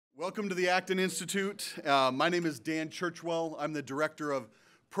Welcome to the Acton Institute. My name is Dan Churchwell. I'm the Director of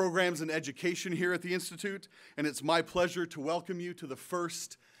Programs and Education here at the Institute, and it's my pleasure to welcome you to the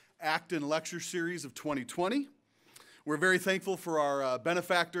first Acton Lecture Series of 2020. We're very thankful for our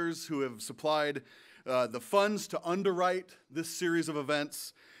benefactors who have supplied the funds to underwrite this series of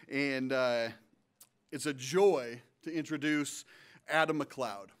events, and it's a joy to introduce Adam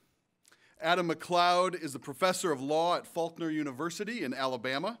MacLeod. Adam MacLeod is the professor of law at Faulkner University in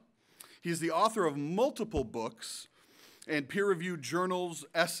Alabama. He's the author of multiple books and peer-reviewed journals,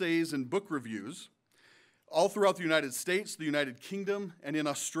 essays, and book reviews, all throughout the United States, the United Kingdom, and in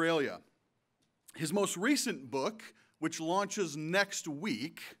Australia. His most recent book, which launches next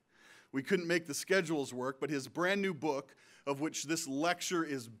week, we couldn't make the schedules work, but his brand new book, of which this lecture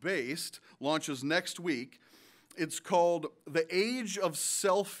is based, launches next week. It's called The Age of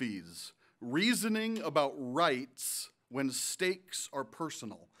Selfies: Reasoning About Rights When Stakes Are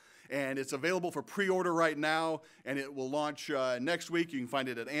Personal. And it's available for pre-order right now, and it will launch next week. You can find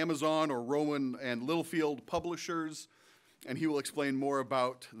it at Amazon or Rowan and Littlefield Publishers, and he will explain more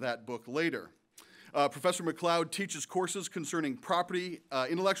about that book later. Professor MacLeod teaches courses concerning property,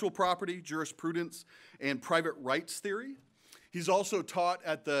 intellectual property, jurisprudence, and private rights theory. He's also taught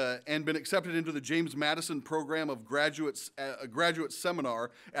at and been accepted into the James Madison program of a graduate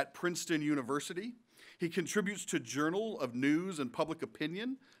seminar at Princeton University. He contributes to Journal of News and Public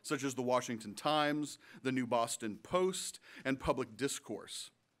Opinion, such as the Washington Times, the New Boston Post, and Public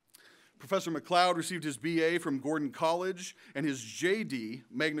Discourse. Professor MacLeod received his BA from Gordon College and his JD,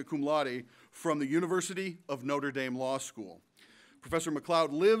 magna cum laude, from the University of Notre Dame Law School. Professor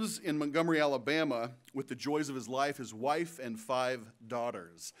MacLeod lives in Montgomery, Alabama, with the joys of his life, his wife, and 5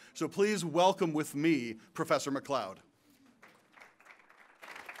 daughters. So please welcome with me, Professor MacLeod.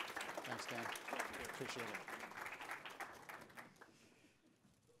 Thanks, Dan. Appreciate it.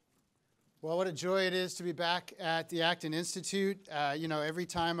 Well, what a joy it is to be back at the Acton Institute. Every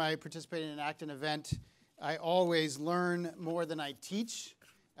time I participate in an Acton event, I always learn more than I teach.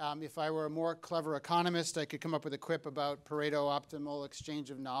 If I were a more clever economist, I could come up with a quip about Pareto optimal exchange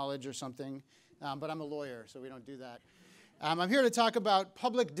of knowledge or something, but I'm a lawyer, so we don't do that. I'm here to talk about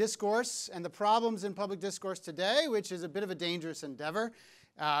public discourse and the problems in public discourse today, which is a bit of a dangerous endeavor.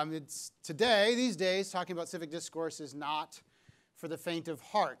 These days, talking about civic discourse is not for the faint of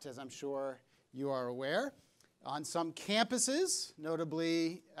heart, as I'm sure you are aware. On some campuses,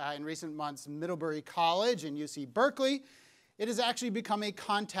 notably in recent months, Middlebury College and UC Berkeley, it has actually become a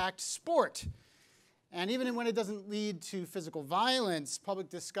contact sport. And even when it doesn't lead to physical violence, public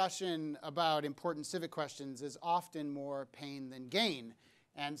discussion about important civic questions is often more pain than gain.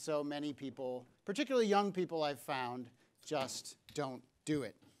 And so many people, particularly young people I've found, just don't do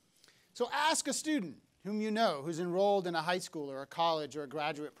it. So ask a student whom you know who's enrolled in a high school or a college or a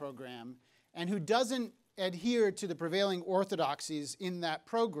graduate program and who doesn't adhere to the prevailing orthodoxies in that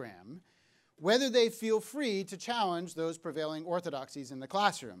program, whether they feel free to challenge those prevailing orthodoxies in the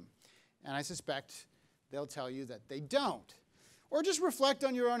classroom. And I suspect they'll tell you that they don't. Or just reflect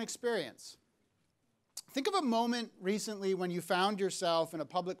on your own experience. Think of a moment recently when you found yourself in a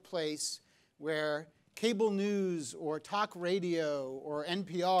public place where cable news or talk radio or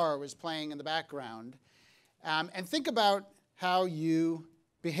NPR was playing in the background, and think about how you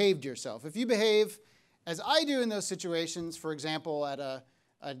behaved yourself. If you behave as I do in those situations, for example, at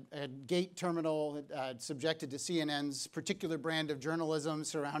a gate terminal subjected to CNN's particular brand of journalism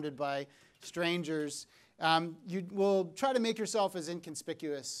surrounded by strangers, you will try to make yourself as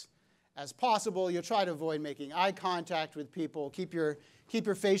inconspicuous as possible. You'll try to avoid making eye contact with people, keep your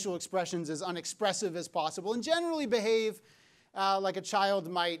facial expressions as unexpressive as possible, and generally behave like a child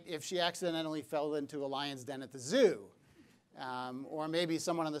might if she accidentally fell into a lion's den at the zoo, or maybe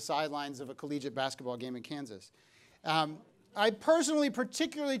someone on the sidelines of a collegiate basketball game in Kansas. I personally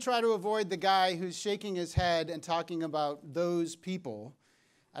particularly try to avoid the guy who's shaking his head and talking about those people.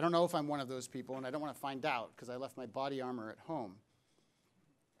 I don't know if I'm one of those people, and I don't want to find out because I left my body armor at home.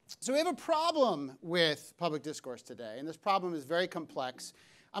 So we have a problem with public discourse today, and this problem is very complex.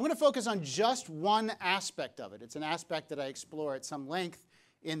 I'm going to focus on just one aspect of it. It's an aspect that I explore at some length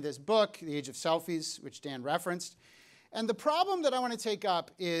in this book, The Age of Selfies, which Dan referenced. And the problem that I want to take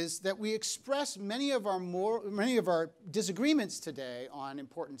up is that we express many of our disagreements today on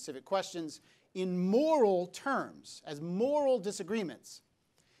important civic questions in moral terms, as moral disagreements.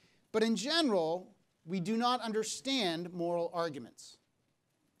 But in general, we do not understand moral arguments.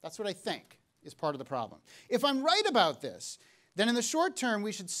 That's what I think is part of the problem. If I'm right about this, then in the short term,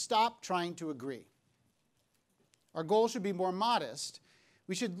 we should stop trying to agree. Our goal should be more modest.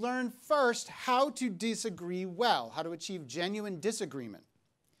 We should learn first how to disagree well, how to achieve genuine disagreement.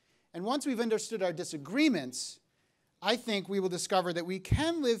 And once we've understood our disagreements, I think we will discover that we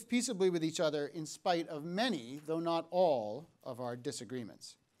can live peaceably with each other in spite of many, though not all, of our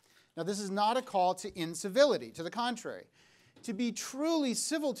disagreements. Now, this is not a call to incivility. To the contrary, to be truly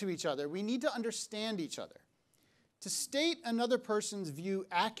civil to each other, we need to understand each other. To state another person's view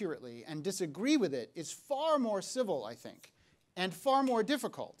accurately and disagree with it is far more civil, I think, and far more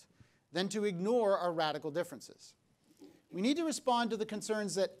difficult than to ignore our radical differences. We need to respond to the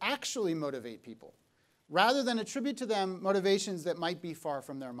concerns that actually motivate people, rather than attribute to them motivations that might be far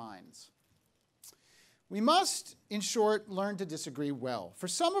from their minds. We must, in short, learn to disagree well. For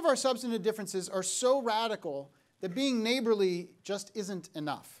some of our substantive differences are so radical that being neighborly just isn't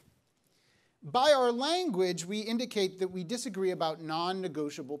enough. By our language, we indicate that we disagree about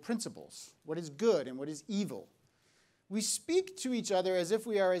non-negotiable principles, what is good and what is evil. We speak to each other as if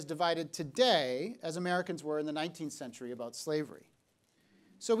we are as divided today as Americans were in the 19th century about slavery.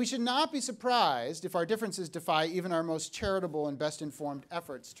 So we should not be surprised if our differences defy even our most charitable and best-informed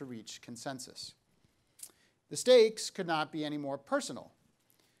efforts to reach consensus. The stakes could not be any more personal.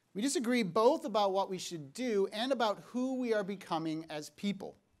 We disagree both about what we should do and about who we are becoming as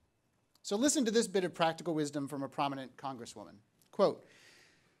people. So listen to this bit of practical wisdom from a prominent congresswoman. Quote,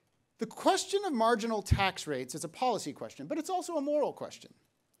 "The question of marginal tax rates is a policy question, but it's also a moral question.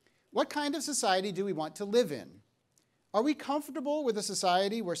 What kind of society do we want to live in? Are we comfortable with a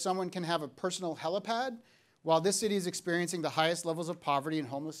society where someone can have a personal helipad while this city is experiencing the highest levels of poverty and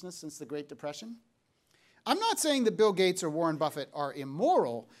homelessness since the Great Depression? I'm not saying that Bill Gates or Warren Buffett are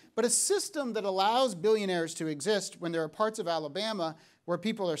immoral, but a system that allows billionaires to exist when there are parts of Alabama where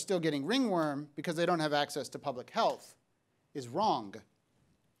people are still getting ringworm because they don't have access to public health is wrong."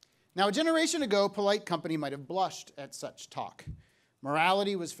 Now, a generation ago, polite company might have blushed at such talk.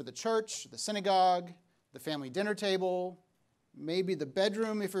 Morality was for the church, the synagogue, the family dinner table, maybe the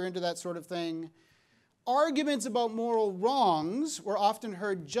bedroom if you're into that sort of thing. Arguments about moral wrongs were often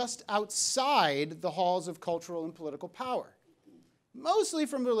heard just outside the halls of cultural and political power, mostly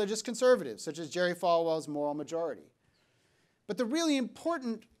from religious conservatives, such as Jerry Falwell's moral majority. But the really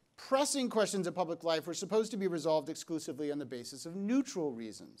important, pressing questions of public life were supposed to be resolved exclusively on the basis of neutral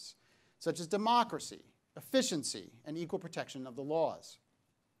reasons, such as democracy, efficiency, and equal protection of the laws.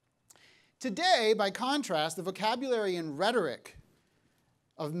 Today, by contrast, the vocabulary and rhetoric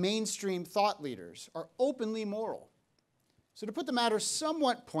of mainstream thought leaders are openly moral. So to put the matter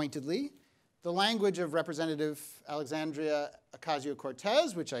somewhat pointedly, the language of Representative Alexandria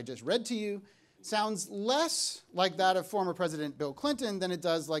Ocasio-Cortez, which I just read to you, sounds less like that of former President Bill Clinton than it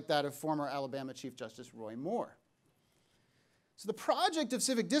does like that of former Alabama Chief Justice Roy Moore. So the project of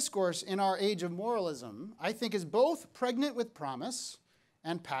civic discourse in our age of moralism, I think, is both pregnant with promise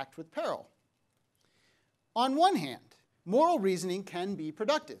and packed with peril. On one hand, moral reasoning can be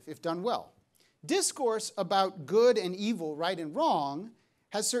productive if done well. Discourse about good and evil, right and wrong,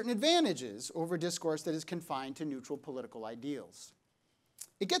 has certain advantages over discourse that is confined to neutral political ideals.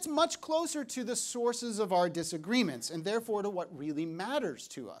 It gets much closer to the sources of our disagreements and therefore to what really matters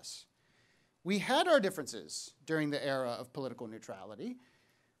to us. We had our differences during the era of political neutrality,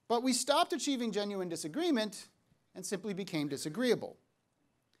 but we stopped achieving genuine disagreement and simply became disagreeable.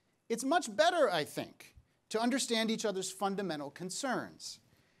 It's much better, I think, to understand each other's fundamental concerns,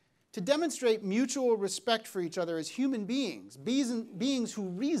 to demonstrate mutual respect for each other as human beings, beings who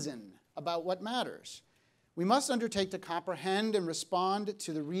reason about what matters. We must undertake to comprehend and respond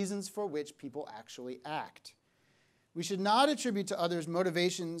to the reasons for which people actually act. We should not attribute to others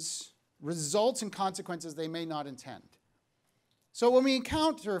motivations, results, and consequences they may not intend. So when we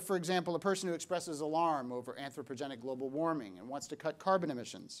encounter, for example, a person who expresses alarm over anthropogenic global warming and wants to cut carbon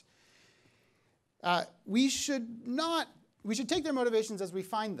emissions, we should take their motivations as we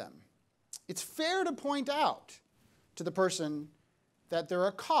find them. It's fair to point out to the person that there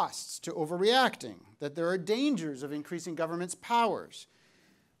are costs to overreacting, that there are dangers of increasing government's powers,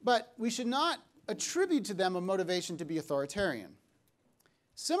 but we should not attribute to them a motivation to be authoritarian.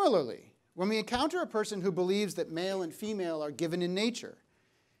 Similarly, when we encounter a person who believes that male and female are given in nature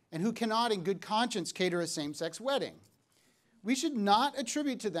and who cannot in good conscience cater a same-sex wedding, we should not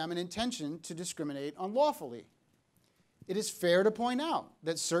attribute to them an intention to discriminate unlawfully. It is fair to point out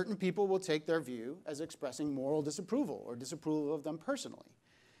that certain people will take their view as expressing moral disapproval or disapproval of them personally,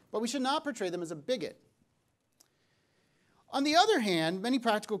 but we should not portray them as a bigot. On the other hand, many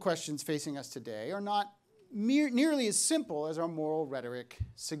practical questions facing us today are not nearly as simple as our moral rhetoric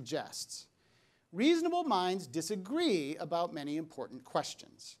suggests. Reasonable minds disagree about many important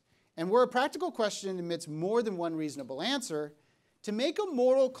questions. And where a practical question admits more than one reasonable answer, to make a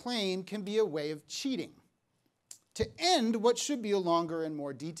moral claim can be a way of cheating. to end what should be a longer and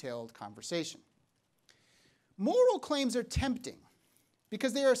more detailed conversation. Moral claims are tempting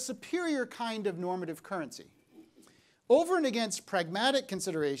because they are a superior kind of normative currency. Over and against pragmatic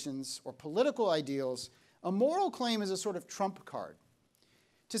considerations or political ideals, a moral claim is a sort of trump card.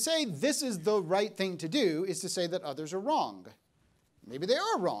 To say this is the right thing to do is to say that others are wrong. Maybe they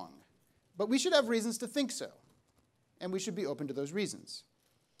are wrong, but we should have reasons to think so, and we should be open to those reasons.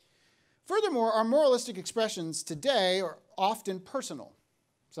 Furthermore, our moralistic expressions today are often personal,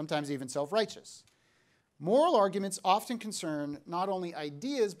 sometimes even self-righteous. Moral arguments often concern not only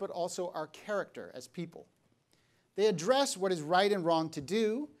ideas, but also our character as people. They address what is right and wrong to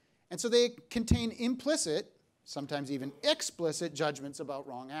do, and so they contain implicit, sometimes even explicit, judgments about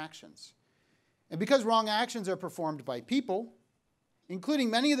wrong actions. And because wrong actions are performed by people, including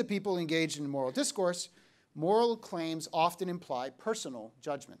many of the people engaged in moral discourse, moral claims often imply personal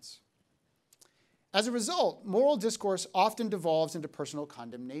judgments. As a result, moral discourse often devolves into personal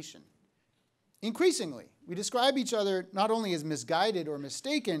condemnation. Increasingly, we describe each other not only as misguided or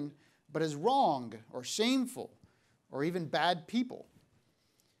mistaken, but as wrong or shameful or even bad people.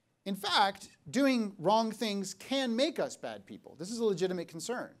 In fact, doing wrong things can make us bad people. This is a legitimate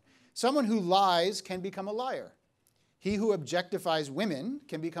concern. Someone who lies can become a liar. He who objectifies women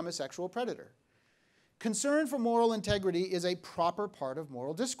can become a sexual predator. Concern for moral integrity is a proper part of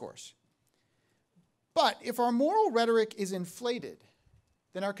moral discourse. But if our moral rhetoric is inflated,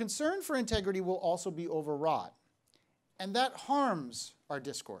 then our concern for integrity will also be overwrought, and that harms our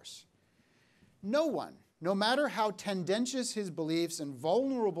discourse. No one, no matter how tendentious his beliefs and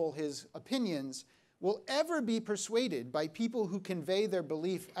vulnerable his opinions, will ever be persuaded by people who convey their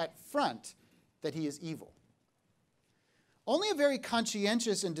belief at front that he is evil. Only a very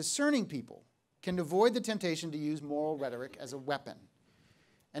conscientious and discerning people can avoid the temptation to use moral rhetoric as a weapon.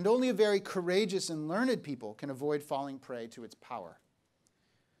 And only a very courageous and learned people can avoid falling prey to its power.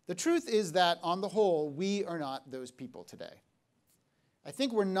 The truth is that, on the whole, we are not those people today. I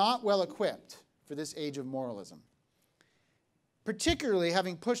think we're not well equipped for this age of moralism, particularly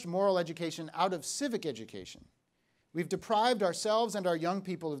having pushed moral education out of civic education. We've deprived ourselves and our young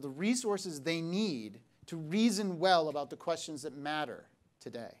people of the resources they need to reason well about the questions that matter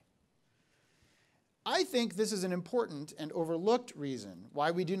today. I think this is an important and overlooked reason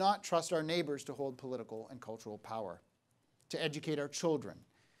why we do not trust our neighbors to hold political and cultural power, to educate our children,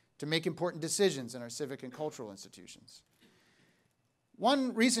 to make important decisions in our civic and cultural institutions.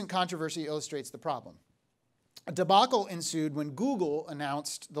 One recent controversy illustrates the problem. A debacle ensued when Google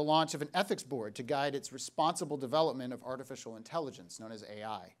announced the launch of an ethics board to guide its responsible development of artificial intelligence, known as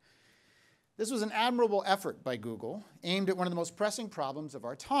AI. This was an admirable effort by Google, aimed at one of the most pressing problems of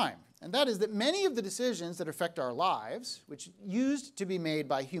our time, and that is that many of the decisions that affect our lives, which used to be made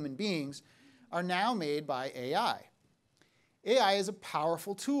by human beings, are now made by AI. AI is a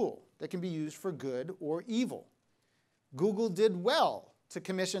powerful tool that can be used for good or evil. Google did well to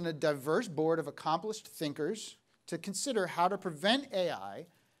commission a diverse board of accomplished thinkers to consider how to prevent AI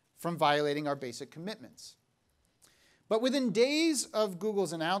from violating our basic commitments. But within days of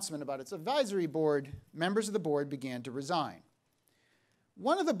Google's announcement about its advisory board, members of the board began to resign.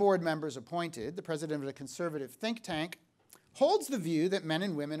 One of the board members appointed, the president of a conservative think tank, holds the view that men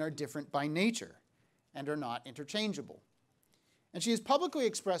and women are different by nature and are not interchangeable. And she has publicly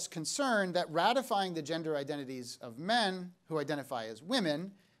expressed concern that ratifying the gender identities of men who identify as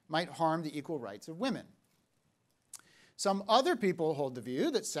women might harm the equal rights of women. Some other people hold the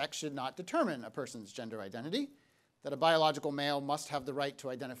view that sex should not determine a person's gender identity, that a biological male must have the right to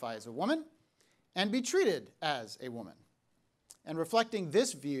identify as a woman and be treated as a woman. And reflecting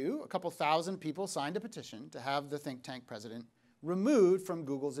this view, a couple thousand people signed a petition to have the think tank president removed from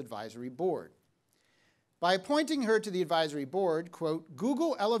Google's advisory board. By appointing her to the advisory board, quote,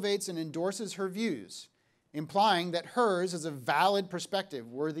 Google elevates and endorses her views, implying that hers is a valid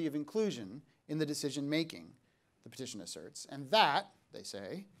perspective worthy of inclusion in the decision making, the petition asserts, and that, they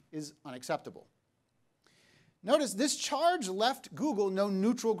say, is unacceptable. Notice this charge left Google no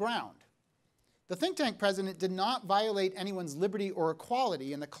neutral ground. The think tank president did not violate anyone's liberty or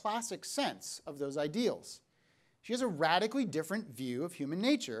equality in the classic sense of those ideals. She has a radically different view of human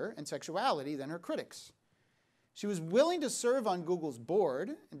nature and sexuality than her critics. She was willing to serve on Google's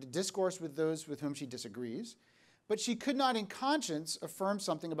board and to discourse with those with whom she disagrees, but she could not in conscience affirm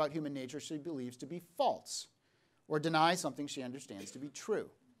something about human nature she believes to be false or deny something she understands to be true.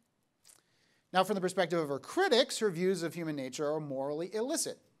 Now, from the perspective of her critics, her views of human nature are morally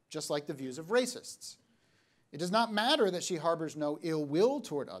illicit, just like the views of racists. It does not matter that she harbors no ill will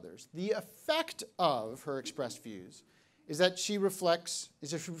toward others. The effect of her expressed views is that she refuses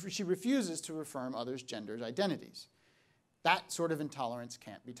to affirm others' genders' identities. That sort of intolerance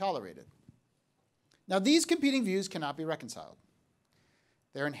can't be tolerated. Now, these competing views cannot be reconciled.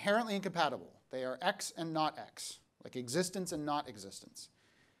 They're inherently incompatible. They are X and not X, like existence and not existence.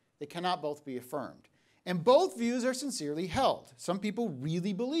 They cannot both be affirmed. And both views are sincerely held. Some people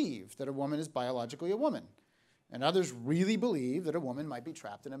really believe that a woman is biologically a woman, and others really believe that a woman might be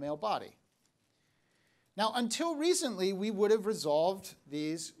trapped in a male body. Now, until recently, we would have resolved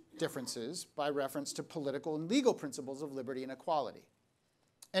these differences by reference to political and legal principles of liberty and equality.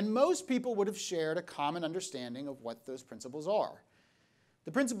 And most people would have shared a common understanding of what those principles are.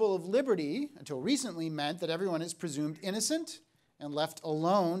 The principle of liberty, until recently, meant that everyone is presumed innocent and left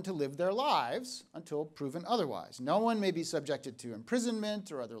alone to live their lives until proven otherwise. No one may be subjected to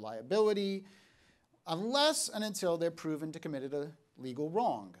imprisonment or other liability unless and until they're proven to commit a legal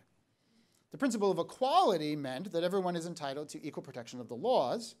wrong. The principle of equality meant that everyone is entitled to equal protection of the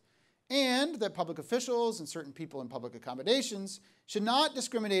laws, and that public officials and certain people in public accommodations should not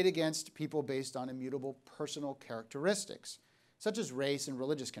discriminate against people based on immutable personal characteristics, such as race and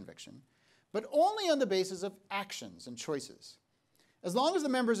religious conviction, but only on the basis of actions and choices. As long as the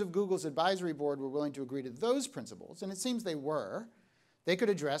members of Google's advisory board were willing to agree to those principles, and it seems they were, they could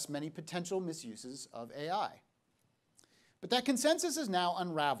address many potential misuses of AI. But that consensus is now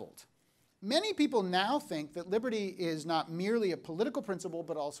unraveled. Many people now think that liberty is not merely a political principle,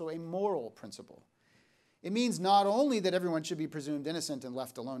 but also a moral principle. It means not only that everyone should be presumed innocent and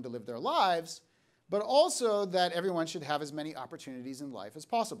left alone to live their lives, but also that everyone should have as many opportunities in life as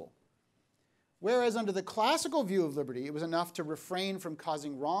possible. Whereas under the classical view of liberty, it was enough to refrain from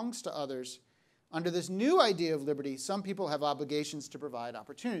causing wrongs to others, under this new idea of liberty, some people have obligations to provide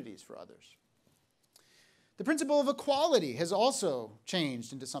opportunities for others. The principle of equality has also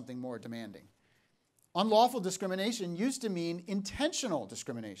changed into something more demanding. Unlawful discrimination used to mean intentional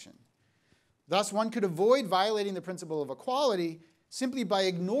discrimination. Thus, one could avoid violating the principle of equality simply by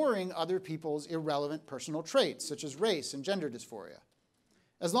ignoring other people's irrelevant personal traits, such as race and gender dysphoria.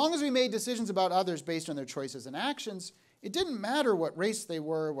 As long as we made decisions about others based on their choices and actions, it didn't matter what race they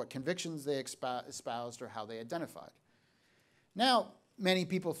were, what convictions they espoused, or how they identified. Now, many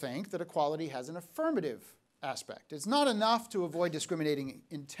people think that equality has an affirmative aspect. It's not enough to avoid discriminating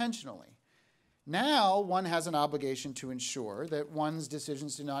intentionally. Now, one has an obligation to ensure that one's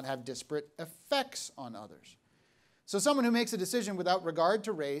decisions do not have disparate effects on others. So someone who makes a decision without regard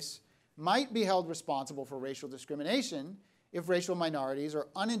to race might be held responsible for racial discrimination if racial minorities are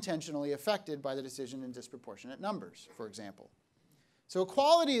unintentionally affected by the decision in disproportionate numbers, for example. So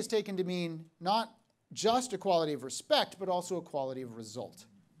equality is taken to mean not just equality of respect, but also equality of result.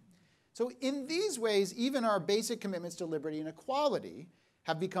 So in these ways, even our basic commitments to liberty and equality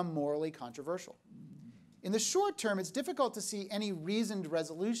have become morally controversial. In the short term, it's difficult to see any reasoned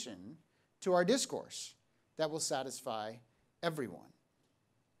resolution to our discourse that will satisfy everyone.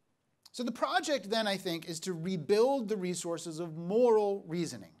 So the project then, I think, is to rebuild the resources of moral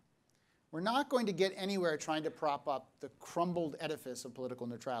reasoning. We're not going to get anywhere trying to prop up the crumbled edifice of political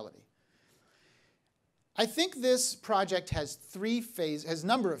neutrality. I think this project has a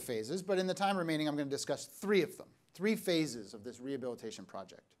number of phases, but in the time remaining, I'm going to discuss three of them, 3 phases of this rehabilitation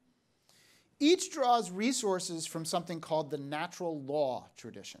project. Each draws resources from something called the natural law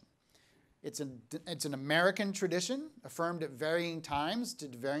tradition. It's an American tradition, affirmed at varying times to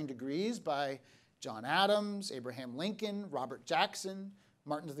varying degrees by John Adams, Abraham Lincoln, Robert Jackson,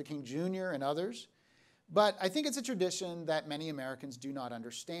 Martin Luther King Jr., and others. But I think it's a tradition that many Americans do not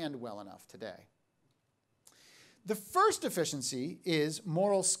understand well enough today. The first deficiency is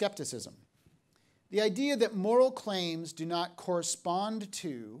moral skepticism. The idea that moral claims do not correspond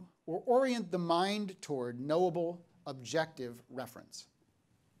to or orient the mind toward knowable, objective reference.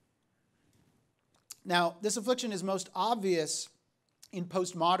 Now, this affliction is most obvious in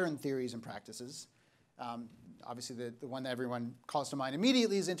postmodern theories and practices. Obviously, the one that everyone calls to mind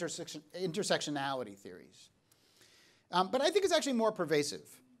immediately is intersectionality theories. But I think it's actually more pervasive.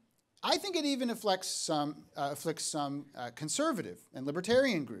 I think it even afflicts some conservative and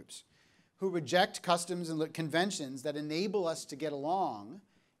libertarian groups who reject customs and conventions that enable us to get along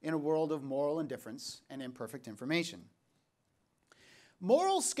in a world of moral indifference and imperfect information.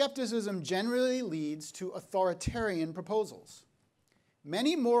 Moral skepticism generally leads to authoritarian proposals.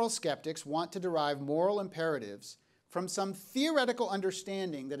 Many moral skeptics want to derive moral imperatives from some theoretical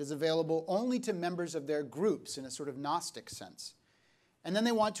understanding that is available only to members of their groups in a sort of Gnostic sense. And then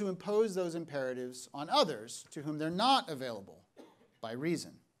they want to impose those imperatives on others to whom they're not available by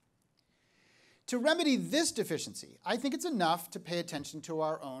reason. To remedy this deficiency, I think it's enough to pay attention to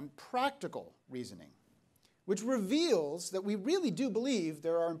our own practical reasoning, which reveals that we really do believe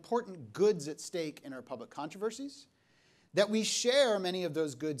there are important goods at stake in our public controversies, that we share many of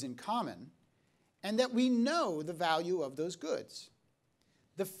those goods in common, and that we know the value of those goods.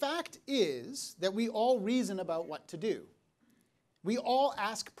 The fact is that we all reason about what to do. We all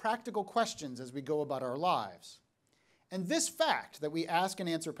ask practical questions as we go about our lives. And this fact, that we ask and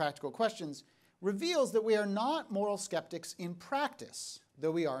answer practical questions, reveals that we are not moral skeptics in practice,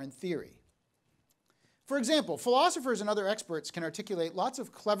 though we are in theory. For example, philosophers and other experts can articulate lots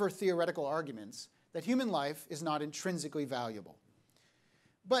of clever theoretical arguments that human life is not intrinsically valuable.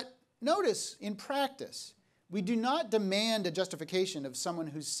 But notice, in practice, we do not demand a justification of someone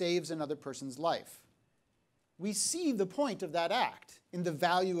who saves another person's life. We see the point of that act in the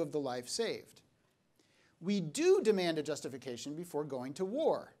value of the life saved. We do demand a justification before going to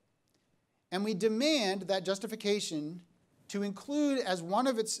war. And we demand that justification to include as one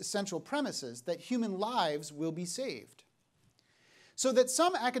of its essential premises that human lives will be saved. So that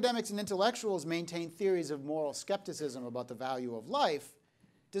some academics and intellectuals maintain theories of moral skepticism about the value of life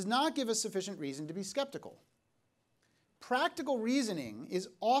does not give us sufficient reason to be skeptical. Practical reasoning is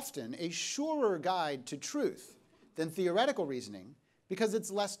often a surer guide to truth than theoretical reasoning because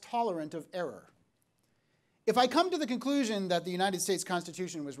it's less tolerant of error. If I come to the conclusion that the United States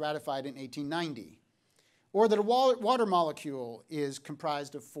Constitution was ratified in 1890, or that a water molecule is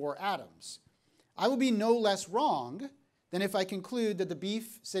comprised of 4 atoms, I will be no less wrong than if I conclude that the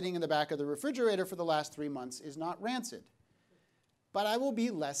beef sitting in the back of the refrigerator for the last 3 months is not rancid. But I will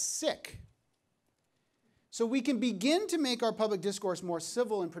be less sick. So we can begin to make our public discourse more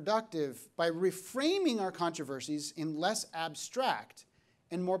civil and productive by reframing our controversies in less abstract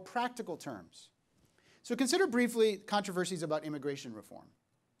and more practical terms. So consider briefly controversies about immigration reform.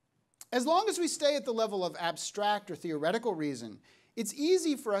 As long as we stay at the level of abstract or theoretical reason, it's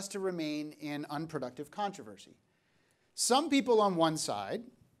easy for us to remain in unproductive controversy. Some people on one side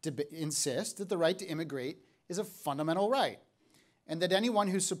insist that the right to immigrate is a fundamental right, and that anyone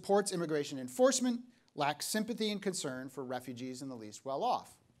who supports immigration enforcement lacks sympathy and concern for refugees and the least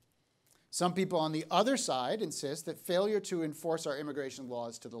well-off. Some people on the other side insist that failure to enforce our immigration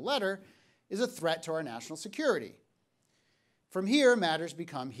laws to the letter is a threat to our national security. From here, matters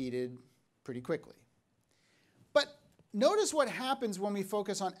become heated pretty quickly. But notice what happens when we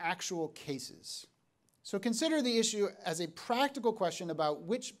focus on actual cases. So consider the issue as a practical question about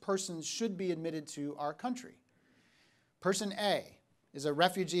which persons should be admitted to our country. Person A is a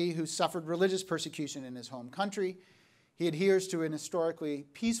refugee who suffered religious persecution in his home country. He adheres to an historically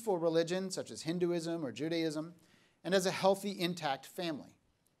peaceful religion, such as Hinduism or Judaism, and has a healthy, intact family.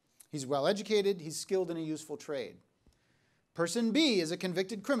 He's well educated, he's skilled in a useful trade. Person B is a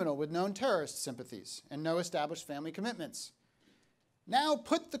convicted criminal with known terrorist sympathies and no established family commitments. Now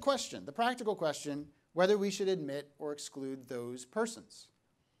put the question, the practical question, whether we should admit or exclude those persons.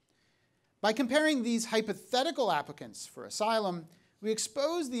 By comparing these hypothetical applicants for asylum, we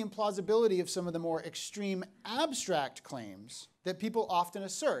expose the implausibility of some of the more extreme abstract claims that people often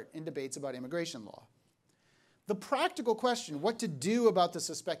assert in debates about immigration law. The practical question, what to do about the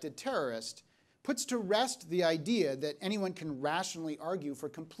suspected terrorist, puts to rest the idea that anyone can rationally argue for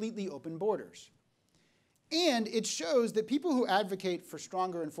completely open borders. And it shows that people who advocate for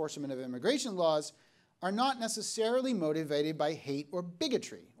stronger enforcement of immigration laws are not necessarily motivated by hate or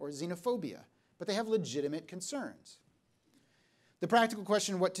bigotry or xenophobia, but they have legitimate concerns. The practical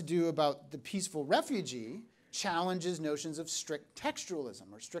question, what to do about the peaceful refugee, challenges notions of strict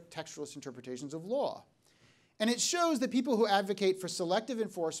textualism or strict textualist interpretations of law. And it shows that people who advocate for selective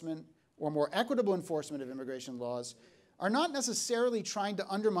enforcement or more equitable enforcement of immigration laws are not necessarily trying to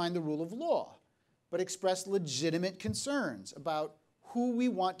undermine the rule of law, but express legitimate concerns about who we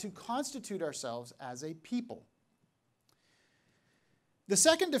want to constitute ourselves as a people. The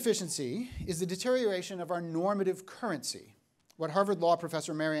second deficiency is the deterioration of our normative currency, what Harvard Law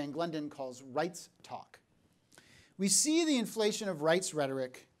professor Marianne Glendon calls rights talk. We see the inflation of rights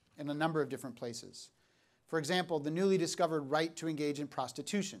rhetoric in a number of different places. For example, the newly discovered right to engage in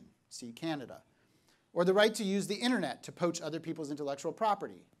prostitution, see Canada, or the right to use the internet to poach other people's intellectual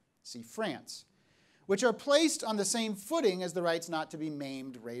property, see France, which are placed on the same footing as the rights not to be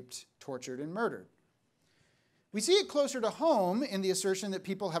maimed, raped, tortured, and murdered. We see it closer to home in the assertion that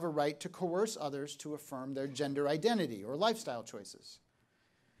people have a right to coerce others to affirm their gender identity or lifestyle choices.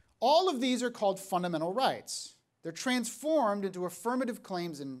 All of these are called fundamental rights. They're transformed into affirmative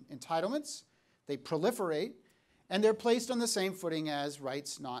claims and entitlements. They proliferate, and they're placed on the same footing as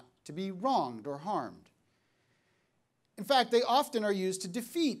rights not to be wronged or harmed. In fact, they often are used to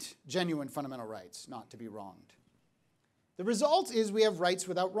defeat genuine fundamental rights not to be wronged. The result is we have rights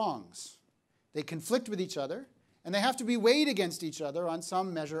without wrongs. They conflict with each other, and they have to be weighed against each other on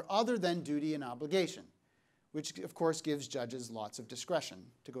some measure other than duty and obligation, which of course gives judges lots of discretion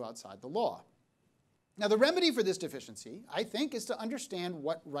to go outside the law. Now, the remedy for this deficiency, I think, is to understand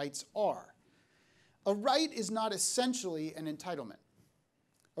what rights are. A right is not essentially an entitlement.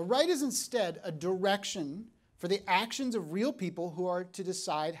 A right is instead a direction for the actions of real people who are to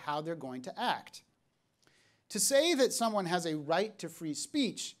decide how they're going to act. To say that someone has a right to free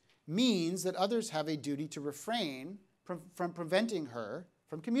speech means that others have a duty to refrain from preventing her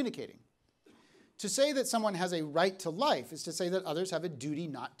from communicating. To say that someone has a right to life is to say that others have a duty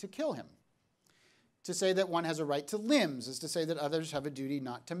not to kill him. To say that one has a right to limbs is to say that others have a duty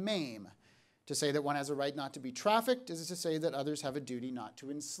not to maim. To say that one has a right not to be trafficked is to say that others have a duty not to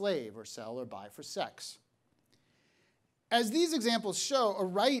enslave or sell or buy for sex. As these examples show, a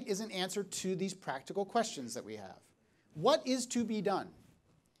right is an answer to these practical questions that we have. What is to be done?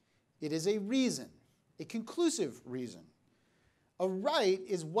 It is a reason, a conclusive reason. A right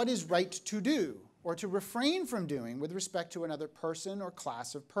is what is right to do or to refrain from doing with respect to another person or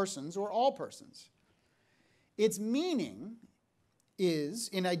class of persons or all persons. Its meaning is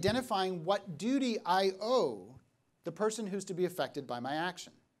in identifying what duty I owe the person who's to be affected by my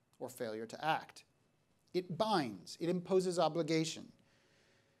action or failure to act. It binds, it imposes obligation.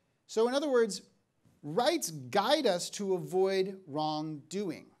 So in other words, rights guide us to avoid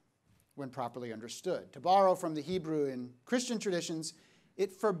wrongdoing when properly understood. To borrow from the Hebrew in Christian traditions,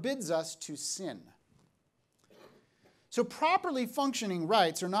 it forbids us to sin. So properly functioning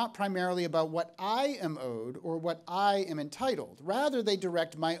rights are not primarily about what I am owed or what I am entitled. Rather, they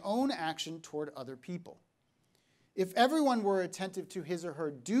direct my own action toward other people. If everyone were attentive to his or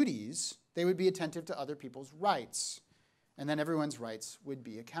her duties, they would be attentive to other people's rights, and then everyone's rights would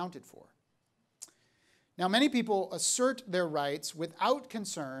be accounted for. Now, many people assert their rights without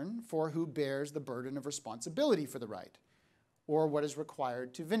concern for who bears the burden of responsibility for the right, or what is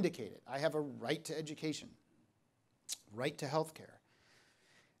required to vindicate it. I have a right to education, right to health care.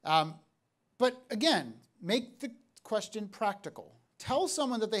 But again, make the question practical. Tell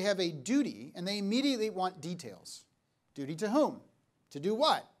someone that they have a duty, and they immediately want details. Duty to whom? To do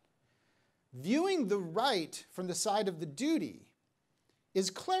what? Viewing the right from the side of the duty is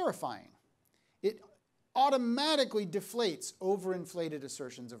clarifying. It automatically deflates overinflated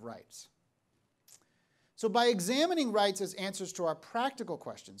assertions of rights. So by examining rights as answers to our practical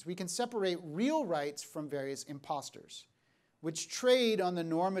questions, we can separate real rights from various imposters, which trade on the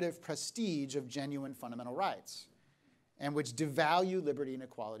normative prestige of genuine fundamental rights, and which devalue liberty and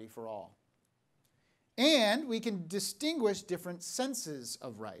equality for all. And we can distinguish different senses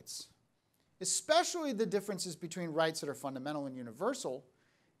of rights, especially the differences between rights that are fundamental and universal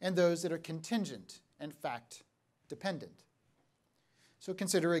and those that are contingent and fact-dependent. So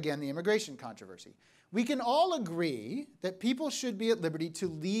consider again the immigration controversy. We can all agree that people should be at liberty to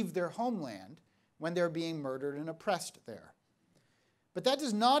leave their homeland when they're being murdered and oppressed there. But that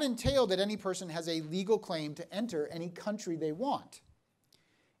does not entail that any person has a legal claim to enter any country they want.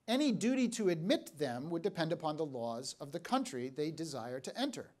 Any duty to admit them would depend upon the laws of the country they desire to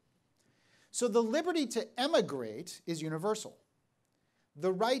enter. So the liberty to emigrate is universal.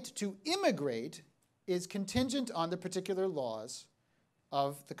 The right to immigrate is contingent on the particular laws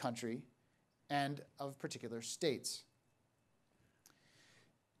of the country and of particular states.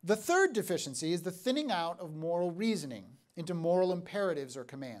 The third deficiency is the thinning out of moral reasoning into moral imperatives or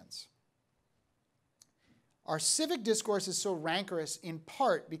commands. Our civic discourse is so rancorous in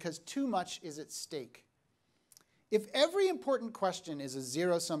part because too much is at stake. If every important question is a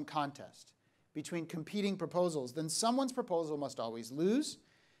zero-sum contest between competing proposals, then someone's proposal must always lose,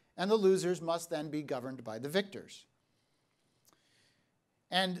 and the losers must then be governed by the victors.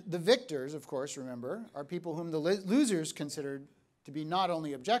 And the victors, of course, remember, are people whom the losers considered to be not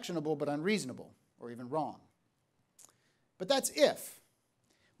only objectionable, but unreasonable, or even wrong. But that's if.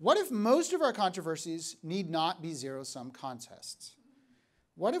 What if most of our controversies need not be zero-sum contests?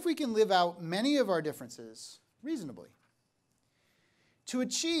 What if we can live out many of our differences reasonably? To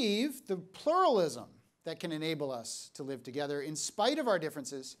achieve the pluralism that can enable us to live together in spite of our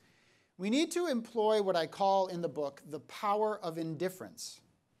differences, we need to employ what I call in the book the power of indifference.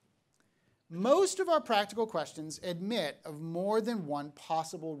 Most of our practical questions admit of more than one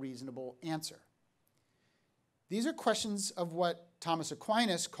possible reasonable answer. These are questions of what Thomas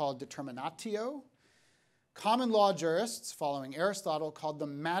Aquinas called determinatio. Common law jurists, following Aristotle, called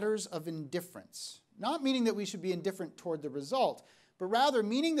them matters of indifference, not meaning that we should be indifferent toward the result, but rather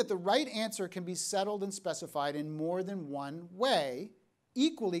meaning that the right answer can be settled and specified in more than one way,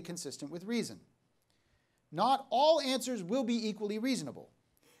 equally consistent with reason. Not all answers will be equally reasonable,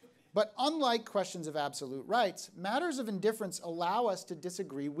 But unlike questions of absolute rights, matters of indifference allow us to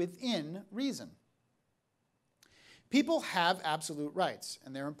disagree within reason. People have absolute rights,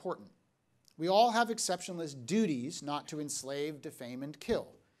 and they're important. We all have exceptionless duties not to enslave, defame, and kill.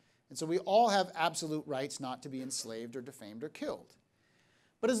 And so we all have absolute rights not to be enslaved or defamed or killed.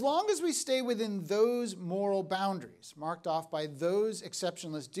 But as long as we stay within those moral boundaries, marked off by those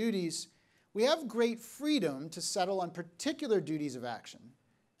exceptionless duties, we have great freedom to settle on particular duties of action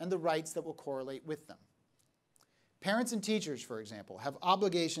and the rights that will correlate with them. Parents and teachers, for example, have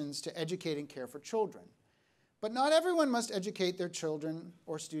obligations to educate and care for children. But not everyone must educate their children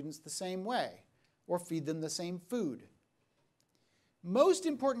or students the same way or feed them the same food. Most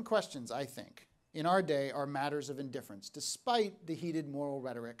important questions, I think, in our day are matters of indifference, despite the heated moral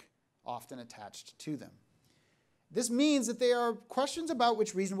rhetoric often attached to them. This means that they are questions about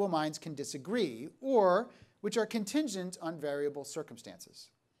which reasonable minds can disagree, or which are contingent on variable circumstances.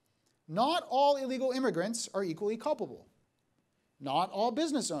 Not all illegal immigrants are equally culpable. Not all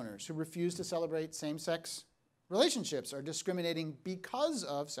business owners who refuse to celebrate same-sex relationships are discriminating because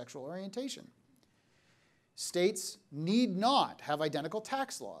of sexual orientation. States need not have identical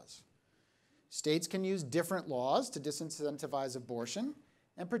tax laws. States can use different laws to disincentivize abortion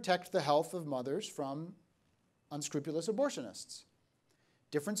and protect the health of mothers from unscrupulous abortionists.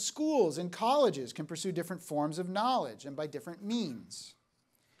 Different schools and colleges can pursue different forms of knowledge and by different means.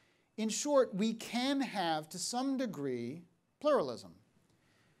 In short, we can have, to some degree, pluralism.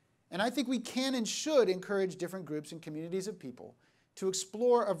 And I think we can and should encourage different groups and communities of people to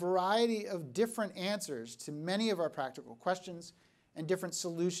explore a variety of different answers to many of our practical questions and different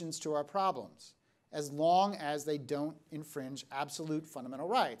solutions to our problems, as long as they don't infringe absolute fundamental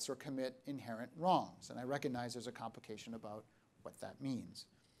rights or commit inherent wrongs. And I recognize there's a complication about what that means.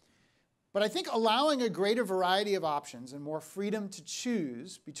 But I think allowing a greater variety of options and more freedom to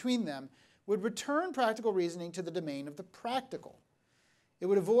choose between them would return practical reasoning to the domain of the practical. It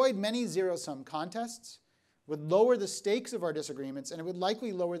would avoid many zero-sum contests, would lower the stakes of our disagreements, and it would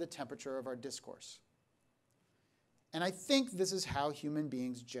likely lower the temperature of our discourse. And I think this is how human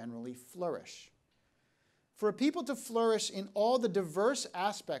beings generally flourish. For a people to flourish in all the diverse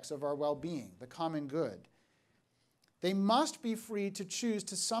aspects of our well-being, the common good, they must be free to choose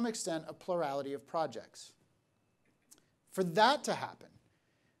to some extent a plurality of projects. For that to happen,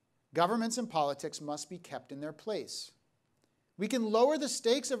 governments and politics must be kept in their place. We can lower the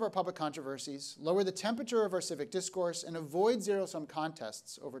stakes of our public controversies, lower the temperature of our civic discourse, and avoid zero-sum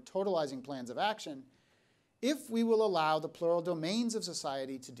contests over totalizing plans of action if we will allow the plural domains of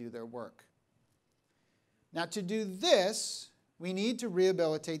society to do their work. Now, to do this, we need to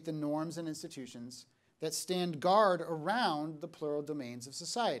rehabilitate the norms and institutions that stand guard around the plural domains of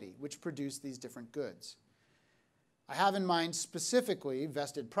society, which produce these different goods. I have in mind specifically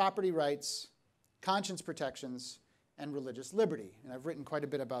vested property rights, conscience protections, and religious liberty. And I've written quite a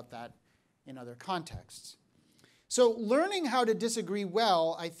bit about that in other contexts. So learning how to disagree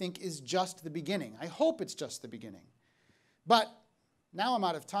well, I think, is just the beginning. I hope it's just the beginning. But now I'm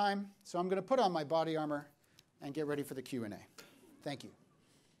out of time, so I'm going to put on my body armor and get ready for the Q&A. Thank you.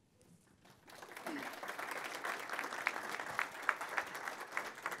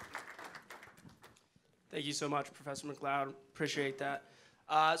 Thank you so much, Professor MacLeod. Appreciate that.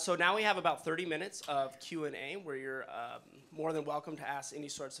 So now we have about 30 minutes of Q&A where you're more than welcome to ask any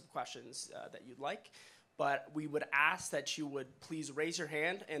sorts of questions that you'd like. But we would ask that you would please raise your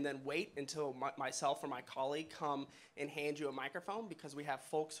hand and then wait until myself or my colleague come and hand you a microphone, because we have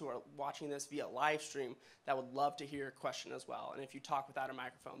folks who are watching this via live stream that would love to hear your question as well. And if you talk without a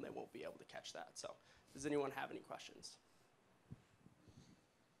microphone, they won't be able to catch that. So does anyone have any questions?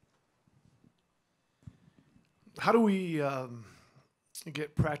 How do we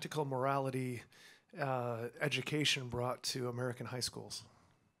get practical morality education brought to American high schools?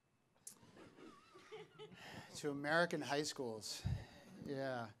 To American high schools,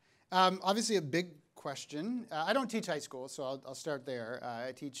 yeah. Obviously a big question. I don't teach high school, so I'll start there.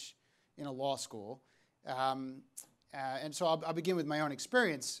 I teach in a law school. And so I'll begin with my own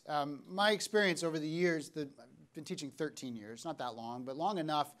experience. My experience over the years, I've been teaching 13 years, not that long, but long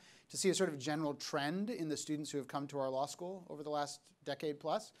enough to see a sort of general trend in the students who have come to our law school over the last decade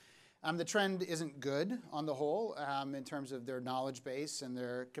plus. The trend isn't good on the whole in terms of their knowledge base and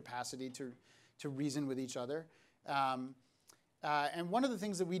their capacity to reason with each other. And one of the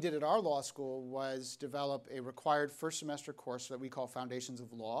things that we did at our law school was develop a required first semester course that we call Foundations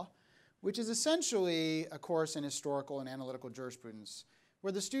of Law, which is essentially a course in historical and analytical jurisprudence,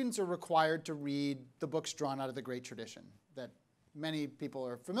 where the students are required to read the books drawn out of the great tradition that many people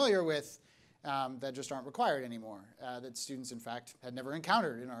are familiar with that just aren't required anymore, that students, in fact, had never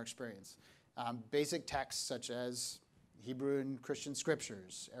encountered in our experience. Basic texts such as Hebrew and Christian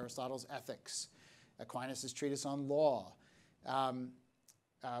scriptures, Aristotle's Ethics, Aquinas' treatise on law.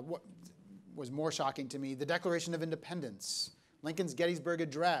 What was more shocking to me, the Declaration of Independence, Lincoln's Gettysburg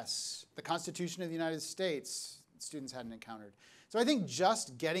Address, the Constitution of the United States, students hadn't encountered. So I think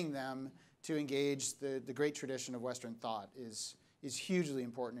just getting them to engage the great tradition of Western thought is hugely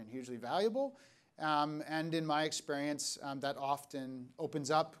important and hugely valuable. And in my experience, that often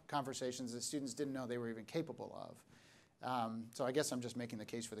opens up conversations that students didn't know they were even capable of. So I guess I'm just making the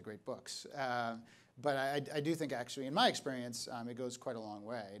case for the great books. But I do think, actually, in my experience, it goes quite a long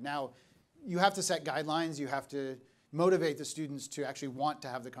way. Now, you have to set guidelines. You have to motivate the students to actually want to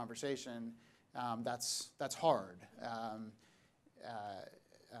have the conversation. That's hard.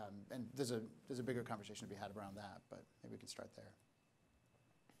 And there's a bigger conversation to be had around that, but maybe we can start there.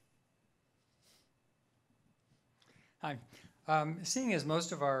 Hi. Seeing as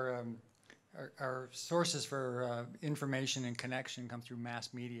most of our sources for information and connection come through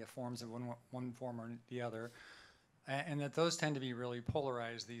mass media forms of one form or the other, and that those tend to be really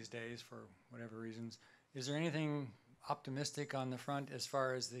polarized these days for whatever reasons, is there anything optimistic on the front as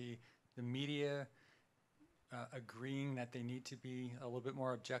far as the media agreeing that they need to be a little bit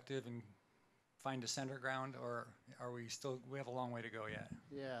more objective and find a center ground, or are we have a long way to go yet?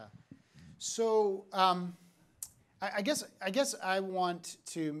 Yeah. So I guess I want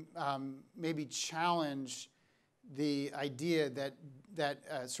to maybe challenge the idea that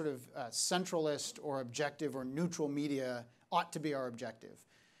sort of centralist or objective or neutral media ought to be our objective.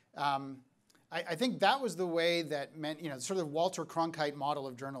 I think that was the way that meant, sort of Walter Cronkite model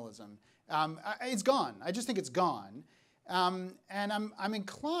of journalism. It's gone. I just think it's gone. And I'm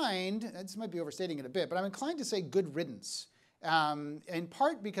inclined, this might be overstating it a bit, but I'm inclined to say good riddance. In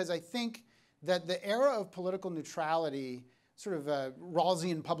part because I think that the era of political neutrality, sort of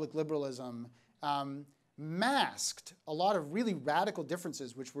Rawlsian public liberalism, masked a lot of really radical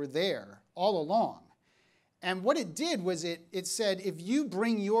differences which were there all along. And what it did was it said, if you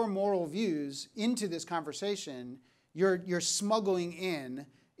bring your moral views into this conversation, you're smuggling in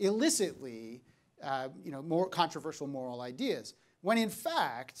illicitly more controversial moral ideas. When in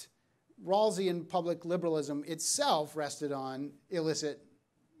fact, Rawlsian public liberalism itself rested on illicit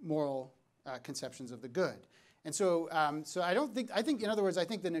moral conceptions of the good. And so I think in other words, I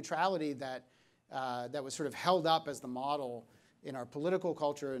think the neutrality that was sort of held up as the model in our political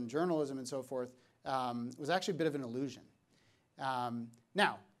culture and journalism and so forth was actually a bit of an illusion.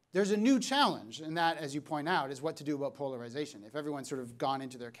 Now, there's a new challenge, and that, as you point out, is what to do about polarization. If everyone's sort of gone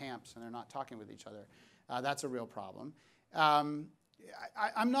into their camps and they're not talking with each other, that's a real problem. I'm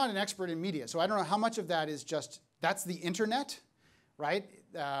not an expert in media, so I don't know how much of that is just, that's the internet, right?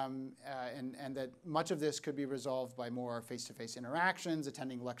 And that much of this could be resolved by more face-to-face interactions,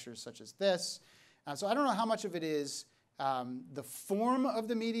 attending lectures such as this. So I don't know how much of it is the form of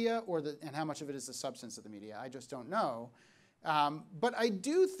the media and how much of it is the substance of the media. I just don't know. But I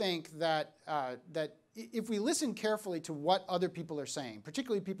do think that if we listen carefully to what other people are saying,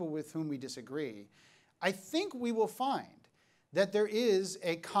 particularly people with whom we disagree, I think we will find that there is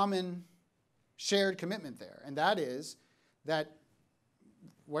a common shared commitment there. And that is that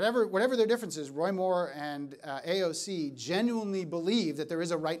whatever their differences, Roy Moore and AOC genuinely believe that there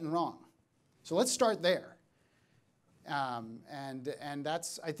is a right and wrong. So let's start there. And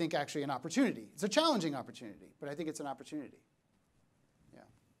that's, I think, actually an opportunity. It's a challenging opportunity, but I think it's an opportunity.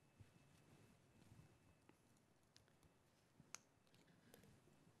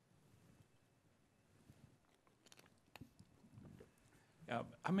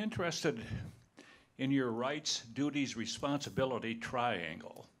 I'm interested in your rights, duties, responsibility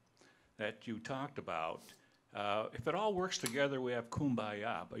triangle that you talked about. If it all works together, we have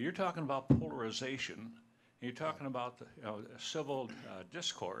kumbaya. But you're talking about polarization. You're talking about the civil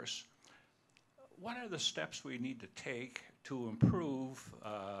discourse. What are the steps we need to take to improve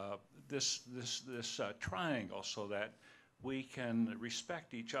this triangle so that we can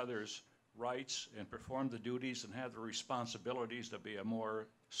respect each other's rights and perform the duties and have the responsibilities to be a more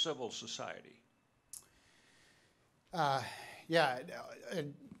civil society? Yeah,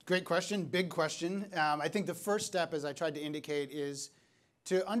 great question, big question. I think the first step, as I tried to indicate, is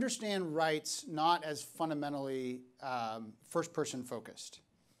to understand rights not as fundamentally first-person focused.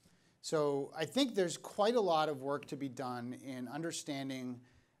 So I think there's quite a lot of work to be done in understanding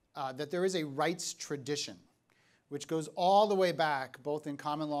that there is a rights tradition, which goes all the way back, both in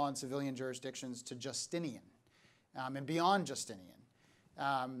common law and civilian jurisdictions, to Justinian and beyond Justinian.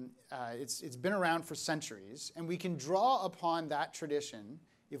 It's been around for centuries, and we can draw upon that tradition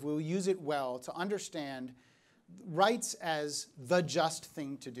if we'll use it well, to understand rights as the just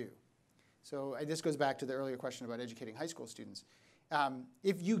thing to do. So this goes back to the earlier question about educating high school students.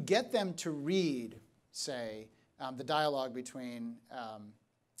 If you get them to read, say, the dialogue between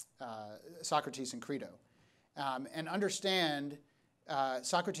Socrates and Crito, and understand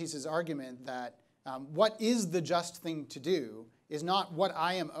Socrates' argument that what is the just thing to do is not what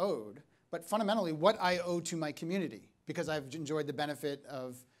I am owed, but fundamentally what I owe to my community, because I've enjoyed the benefit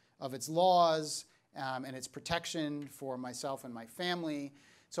of its laws and its protection for myself and my family.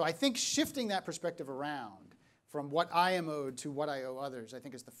 So I think shifting that perspective around from what I am owed to what I owe others, I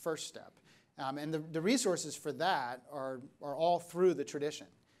think is the first step. And the resources for that are all through the tradition.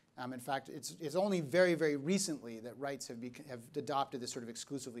 In fact, it's only very, very recently that rights have adopted this sort of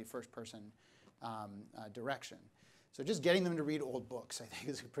exclusively first-person direction. So just getting them to read old books, I think,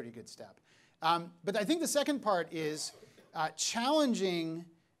 is a pretty good step. But I think the second part is challenging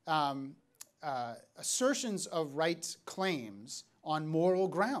assertions of rights claims on moral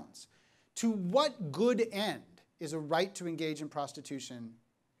grounds. To what good end is a right to engage in prostitution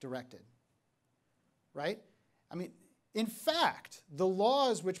directed? Right? I mean, in fact, the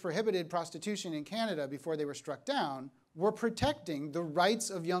laws which prohibited prostitution in Canada before they were struck down were protecting the rights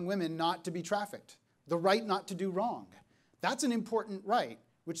of young women not to be trafficked, the right not to do wrong. That's an important right,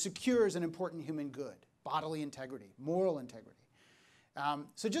 which secures an important human good, bodily integrity, moral integrity.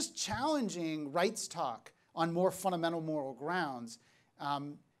 So just challenging rights talk on more fundamental moral grounds.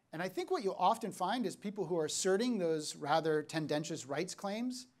 And I think what you'll often find is people who are asserting those rather tendentious rights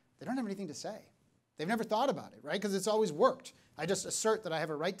claims, they don't have anything to say. They've never thought about it, right? Because it's always worked. I just assert that I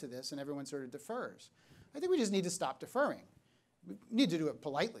have a right to this, and everyone sort of defers. I think we just need to stop deferring. We need to do it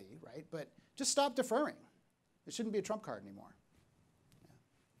politely, right? But just stop deferring. It shouldn't be a trump card anymore.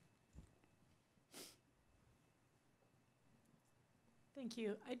 Thank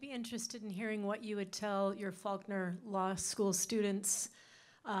you. I'd be interested in hearing what you would tell your Faulkner Law School students,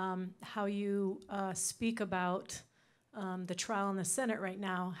 how you speak about the trial in the Senate right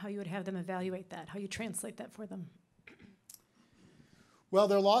now, how you would have them evaluate that, how you translate that for them. Well,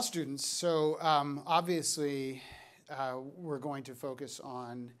 they're law students, so obviously we're going to focus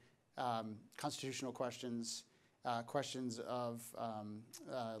on constitutional questions, questions of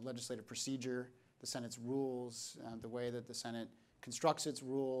legislative procedure, the Senate's rules, the way that the Senate constructs its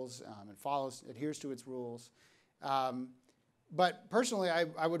rules and adheres to its rules. But personally,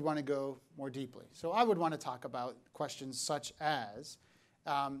 I would want to go more deeply. So I would want to talk about questions such as,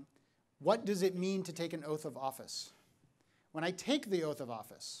 what does it mean to take an oath of office? When I take the oath of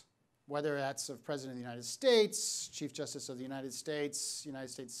office, whether that's of President of the United States, Chief Justice of the United States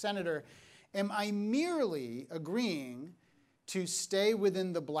Senator, am I merely agreeing to stay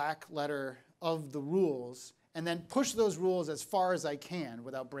within the black letter of the rules and then push those rules as far as I can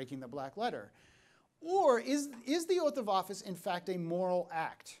without breaking the black letter? Or is the oath of office, in fact, a moral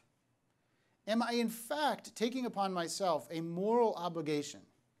act? Am I, in fact, taking upon myself a moral obligation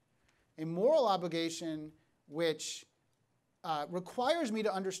which requires me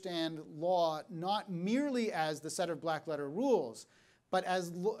to understand law not merely as the set of black letter rules, but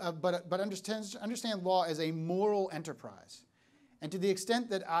understand law as a moral enterprise? And to the extent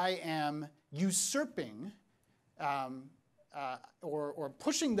that I am usurping or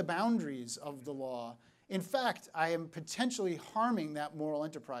pushing the boundaries of the law, in fact, I am potentially harming that moral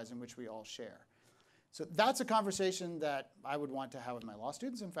enterprise in which we all share. So that's a conversation that I would want to have with my law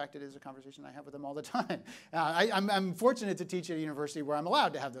students. In fact, it is a conversation I have with them all the time. I'm fortunate to teach at a university where I'm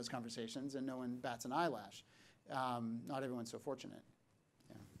allowed to have those conversations and no one bats an eyelash. Not everyone's so fortunate.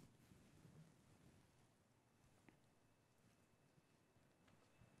 Yeah.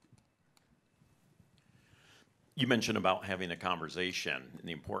 You mentioned about having a conversation and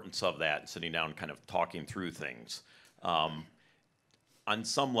the importance of that, sitting down and kind of talking through things. On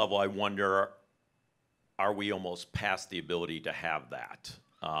some level, I wonder, are we almost past the ability to have that?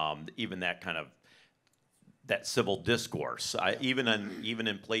 Even that kind of, that civil discourse, even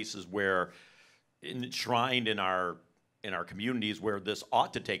in places where enshrined in our communities where this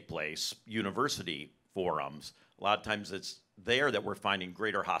ought to take place, university forums, a lot of times it's there that we're finding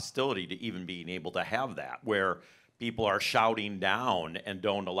greater hostility to even being able to have that, where people are shouting down and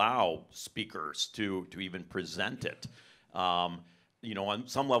don't allow speakers to even present it. You know, on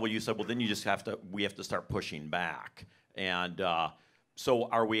some level you said, well, then we have to start pushing back. And so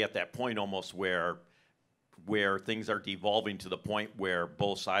are we at that point almost where things are devolving to the point where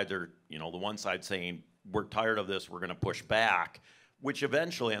both sides are, you know, the one side saying, we're tired of this, we're gonna push back, which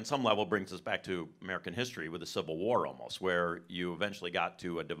eventually on some level brings us back to American history with the Civil War almost, where you eventually got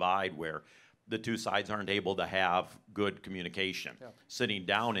to a divide where the two sides aren't able to have good communication, sitting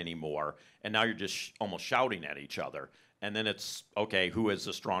down anymore, and now you're just almost shouting at each other. And then it's, okay, who is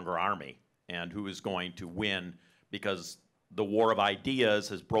the stronger army and who is going to win, because the war of ideas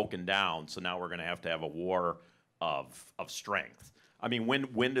has broken down, so now we're going to have a war of strength. I mean,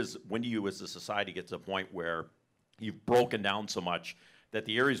 when do you as a society get to the point where you've broken down so much that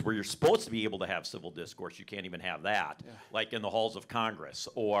the areas where you're supposed to be able to have civil discourse, you can't even have that, like in the halls of Congress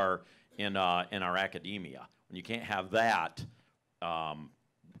or in our academia. When you can't have that,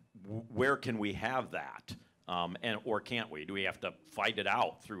 where can we have that? Or can't we? Do we have to fight it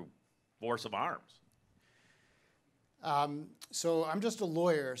out through force of arms? So I'm just a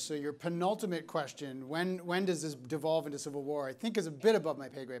lawyer, so your penultimate question, when does this devolve into civil war, I think is a bit above my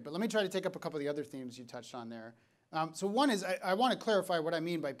pay grade, but let me try to take up a couple of the other themes you touched on there. So one is, I want to clarify what I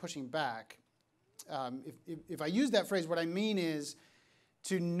mean by pushing back. If I use that phrase, what I mean is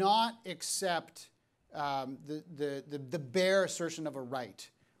to not accept the bare assertion of a right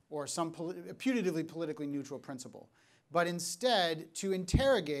or some putatively politically neutral principle, but instead to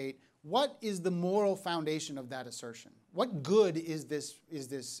interrogate what is the moral foundation of that assertion. What good is this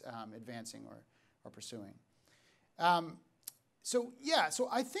advancing or pursuing? So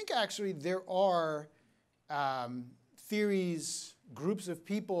I think actually there are theories, groups of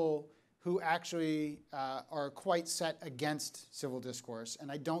people who actually are quite set against civil discourse,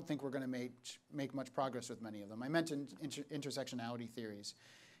 and I don't think we're going to make much progress with many of them. I mentioned intersectionality theories.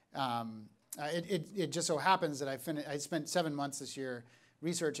 It just so happens that I spent 7 months this year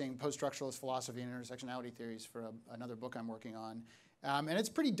researching post-structuralist philosophy and intersectionality theories for another book I'm working on. And it's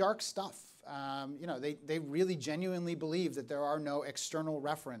pretty dark stuff. They really genuinely believe that there are no external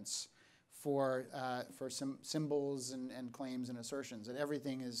reference for some symbols and claims and assertions, that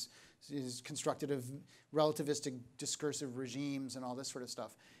everything is constructed of relativistic discursive regimes and all this sort of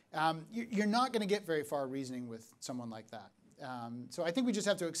stuff. You're not going to get very far reasoning with someone like that. So I think we just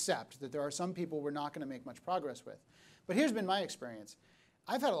have to accept that there are some people we're not going to make much progress with. But here's been my experience.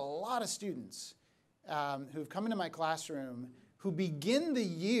 I've had a lot of students who've come into my classroom who begin the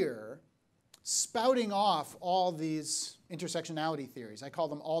year spouting off all these intersectionality theories. I call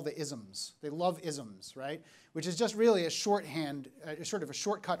them all the isms. They love isms, right? Which is just really a shorthand, sort of a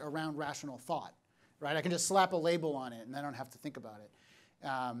shortcut around rational thought, right? I can just slap a label on it and I don't have to think about it.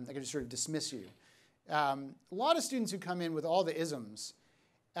 I can just sort of dismiss you. A lot of students who come in with all the isms,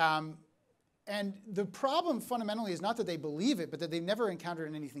 and the problem fundamentally is not that they believe it, but that they've never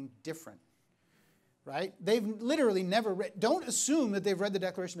encountered anything different, right? They've literally never read, don't assume that they've read the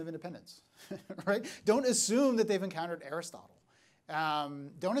Declaration of Independence, right? Don't assume that they've encountered Aristotle.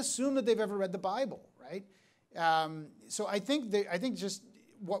 Don't assume that they've ever read the Bible, right? So I think just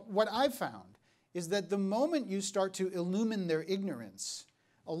what I've found is that the moment you start to illumine their ignorance,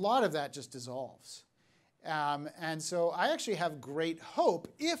 a lot of that just dissolves. And so I actually have great hope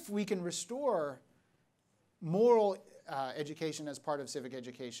if we can restore moral education as part of civic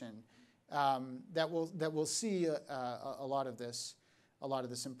education, that will see a lot of this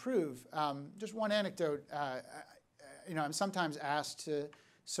improve. Just one anecdote. I'm sometimes asked to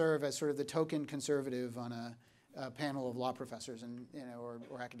serve as sort of the token conservative on a panel of law professors and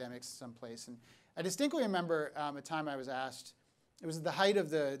or academics someplace. And I distinctly remember a time I was asked. It was the height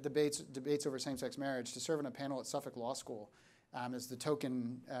of the debates over same-sex marriage, to serve on a panel at Suffolk Law School as the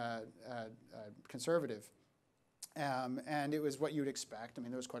token conservative. And it was what you'd expect. I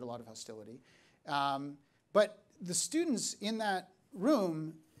mean, there was quite a lot of hostility. But the students in that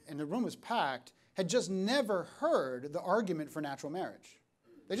room, and the room was packed, had just never heard the argument for natural marriage.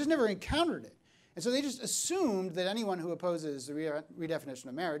 They just never encountered it. And so they just assumed that anyone who opposes the redefinition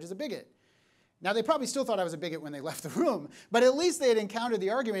of marriage is a bigot. Now, they probably still thought I was a bigot when they left the room, but at least they had encountered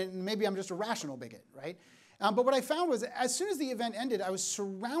the argument, and maybe I'm just a rational bigot, right? But what I found was, as soon as the event ended, I was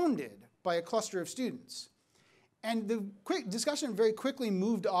surrounded by a cluster of students. And the discussion very quickly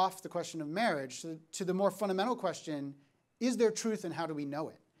moved off the question of marriage to the more fundamental question, is there truth and how do we know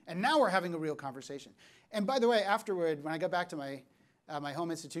it? And now we're having a real conversation. And by the way, afterward, when I got back to my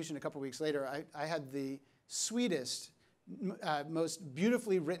home institution a couple weeks later, I had the sweetest, most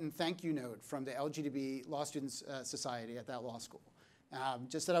beautifully written thank you note from the LGBT Law Students Society at that law school.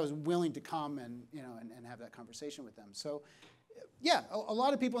 Just that I was willing to come and have that conversation with them. So, yeah, a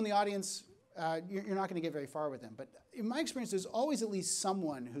lot of people in the audience, you're not going to get very far with them. But in my experience, there's always at least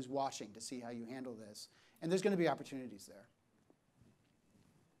someone who's watching to see how you handle this, and there's going to be opportunities there.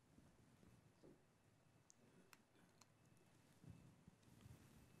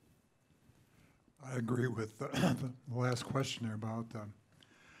 I agree with the last question there about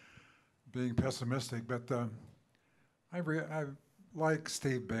being pessimistic, but I've like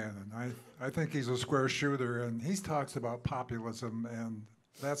Steve Bannon. I think he's a square shooter, and he talks about populism, and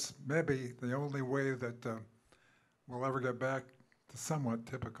that's maybe the only way that we'll ever get back to somewhat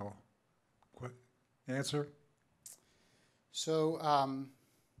typical. Answer? So,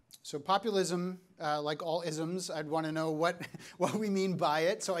 so populism, like all isms, I'd want to know what what we mean by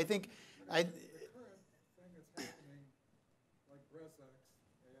it. So I think I.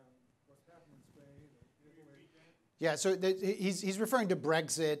 Yeah, so he's referring to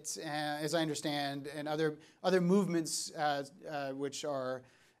Brexit, as I understand, and other movements which are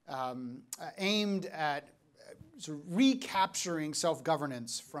aimed at sort of recapturing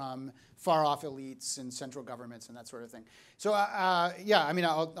self-governance from far-off elites and central governments and that sort of thing. So yeah, I mean,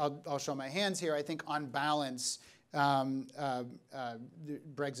 I'll show my hands here. I think on balance, Brexit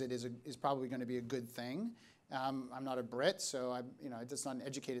is probably going to be a good thing. I'm not a Brit, so that's not an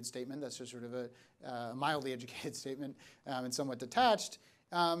educated statement. That's just sort of a mildly educated statement and somewhat detached.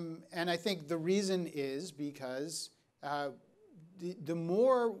 And I think the reason is because the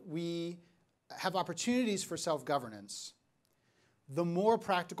more we have opportunities for self-governance, the more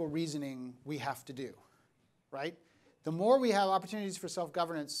practical reasoning we have to do, right? The more we have opportunities for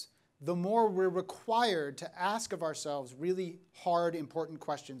self-governance, the more we're required to ask of ourselves really hard, important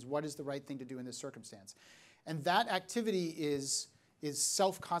questions. What is the right thing to do in this circumstance? And that activity is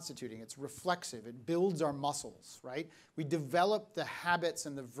self-constituting. It's reflexive. It builds our muscles, right? We develop the habits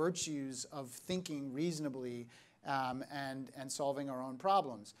and the virtues of thinking reasonably and solving our own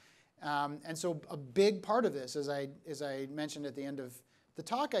problems. And so a big part of this, as I mentioned at the end of the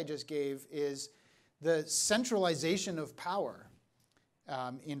talk I just gave, is the centralization of power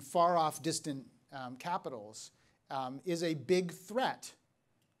in far-off, distant capitals is a big threat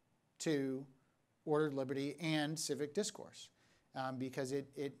to ordered liberty and civic discourse because it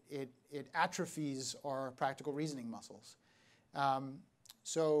atrophies our practical reasoning muscles.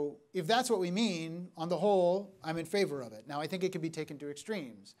 So if that's what we mean, on the whole, I'm in favor of it. Now, I think it can be taken to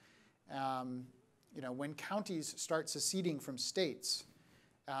extremes. When counties start seceding from states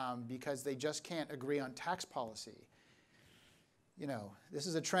because they just can't agree on tax policy, this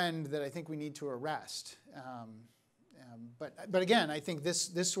is a trend that I think we need to arrest. But again, I think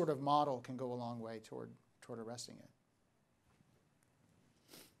this sort of model can go a long way toward arresting it.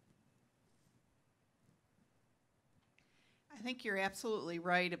 I think you're absolutely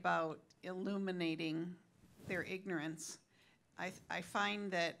right about illuminating their ignorance. I find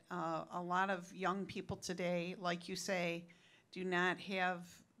that a lot of young people today, like you say, do not have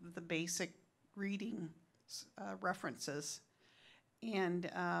the basic reading references.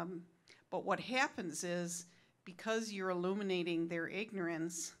 But what happens is, because you're illuminating their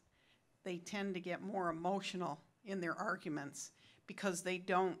ignorance, they tend to get more emotional in their arguments because they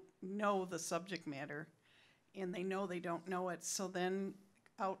don't know the subject matter and they know they don't know it. So then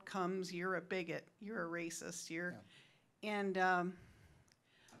out comes, you're a bigot, you're a racist, And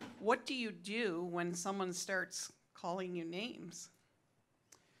what do you do when someone starts calling you names?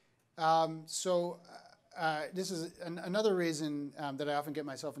 This is another reason that I often get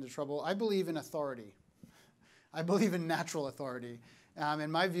myself into trouble. I believe in authority. I believe in natural authority. And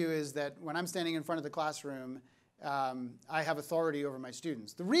my view is that when I'm standing in front of the classroom, I have authority over my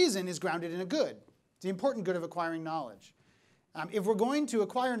students. The reason is grounded in a good, the important good of acquiring knowledge. If we're going to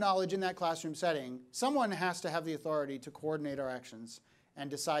acquire knowledge in that classroom setting, someone has to have the authority to coordinate our actions and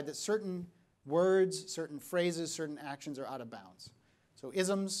decide that certain words, certain phrases, certain actions are out of bounds. So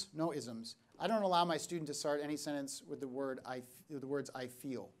isms, no isms. I don't allow my student to start any sentence with the words "I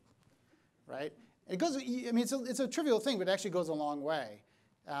feel," right? It goes. I mean, it's a trivial thing, but it actually goes a long way.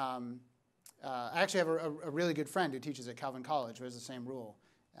 I actually have a really good friend who teaches at Calvin College who has the same rule,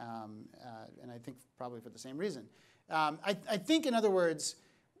 and I think probably for the same reason. I think, in other words,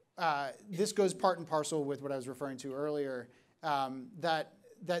 this goes part and parcel with what I was referring to earlier, that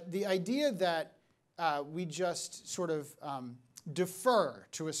the idea that we just sort of defer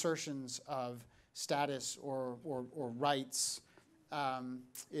to assertions of status or rights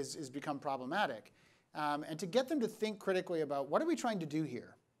is become problematic. And to get them to think critically about what are we trying to do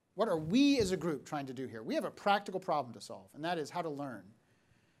here? What are we as a group trying to do here? We have a practical problem to solve, and that is how to learn.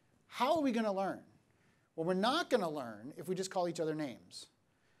 How are we going to learn? Well, we're not going to learn if we just call each other names.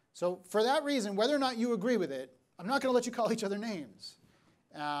 So for that reason, whether or not you agree with it, I'm not going to let you call each other names.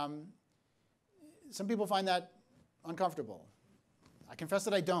 Some people find that uncomfortable. I confess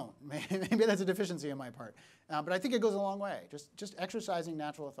that I don't. Maybe that's a deficiency on my part. But I think it goes a long way. Just exercising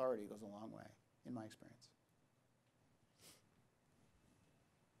natural authority goes a long way, in my experience.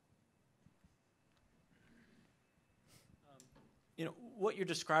 What you're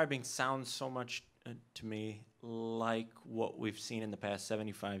describing sounds so much to me like what we've seen in the past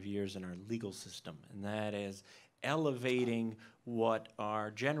 75 years in our legal system, and that is elevating what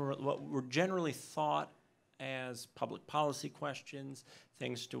were generally thought as public policy questions,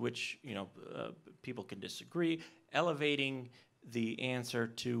 things to which people can disagree, elevating the answer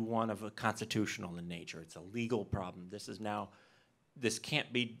to one of a constitutional in nature. It's a legal problem. This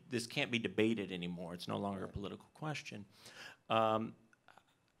can't be debated anymore. It's no longer a political question. I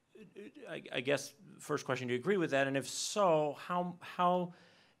guess first question, do you agree with that? And if so, how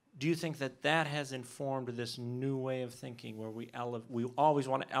do you think that has informed this new way of thinking, where we always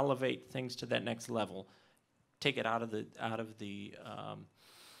want to elevate things to that next level, take it out of the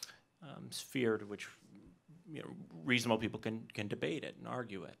sphere to which reasonable people can debate it and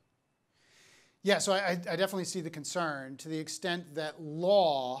argue it? Yeah, so I definitely see the concern to the extent that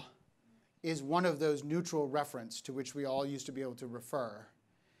law is one of those neutral reference to which we all used to be able to refer.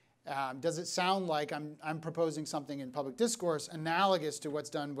 Does it sound like I'm proposing something in public discourse analogous to what's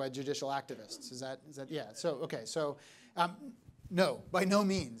done by judicial activists? Is that yeah? So okay, so no, by no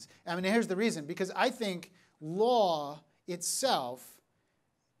means. I mean, here's the reason: because I think law itself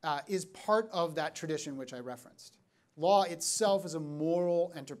is part of that tradition which I referenced. Law itself is a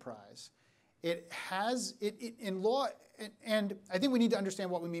moral enterprise. It has in law, and I think we need to understand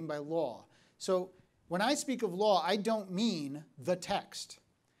what we mean by law. So when I speak of law, I don't mean the text.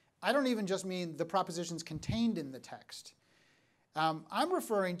 I don't even just mean the propositions contained in the text. I'm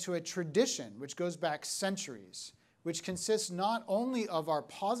referring to a tradition which goes back centuries, which consists not only of our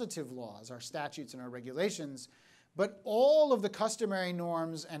positive laws, our statutes and our regulations, but all of the customary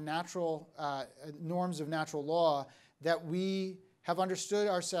norms and norms of natural law that we have understood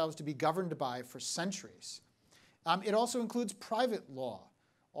ourselves to be governed by for centuries. It also includes private law,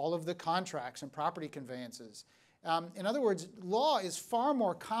 all of the contracts and property conveyances. In other words, law is far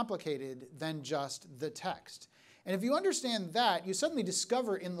more complicated than just the text. And if you understand that, you suddenly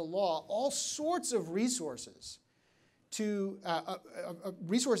discover in the law all sorts of resources that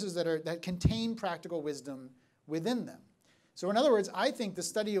contain practical wisdom within them. So in other words, I think the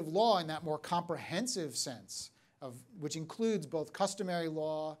study of law in that more comprehensive sense, which includes both customary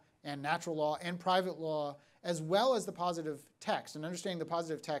law and natural law and private law, as well as the positive text, and understanding the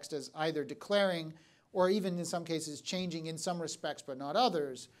positive text as either declaring or even in some cases changing in some respects but not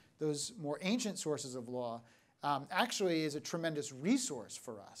others, those more ancient sources of law, actually is a tremendous resource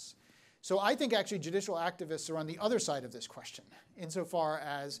for us. So I think actually judicial activists are on the other side of this question, insofar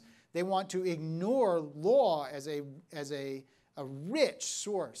as they want to ignore law as a rich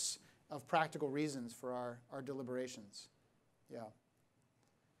source of practical reasons for our deliberations. Yeah.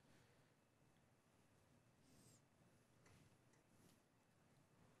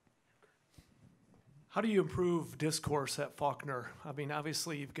 How do you improve discourse at Faulkner? I mean,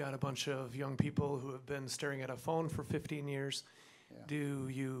 obviously you've got a bunch of young people who have been staring at a phone for 15 years. Yeah. Do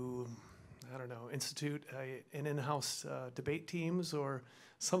you, I don't know, institute an in-house debate teams or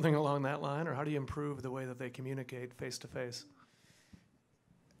something along that line? Or how do you improve the way that they communicate face-to-face?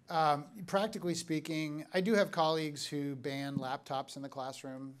 Practically speaking, I do have colleagues who ban laptops in the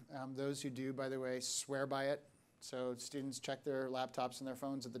classroom. Those who do, by the way, swear by it. So students check their laptops and their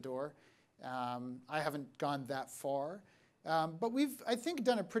phones at the door. I haven't gone that far. But we've, I think,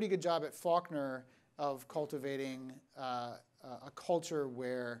 done a pretty good job at Faulkner of cultivating a culture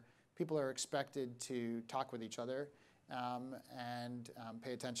where people are expected to talk with each other and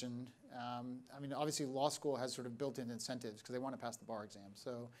pay attention. I mean, obviously, law school has sort of built-in incentives because they want to pass the bar exam.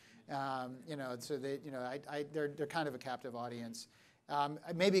 So, so they, they're kind of a captive audience.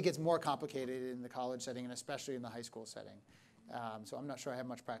 Maybe it gets more complicated in the college setting and especially in the high school setting. So I'm not sure I have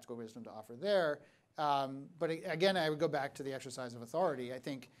much practical wisdom to offer there. But again, I would go back to the exercise of authority. I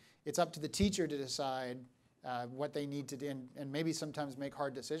think it's up to the teacher to decide what they need to do and maybe sometimes make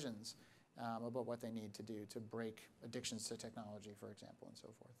hard decisions about what they need to do to break addictions to technology, for example, and so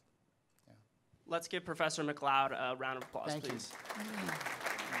forth. Yeah. Let's give Professor MacLeod a round of applause, please. Thank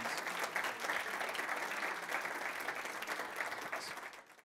you.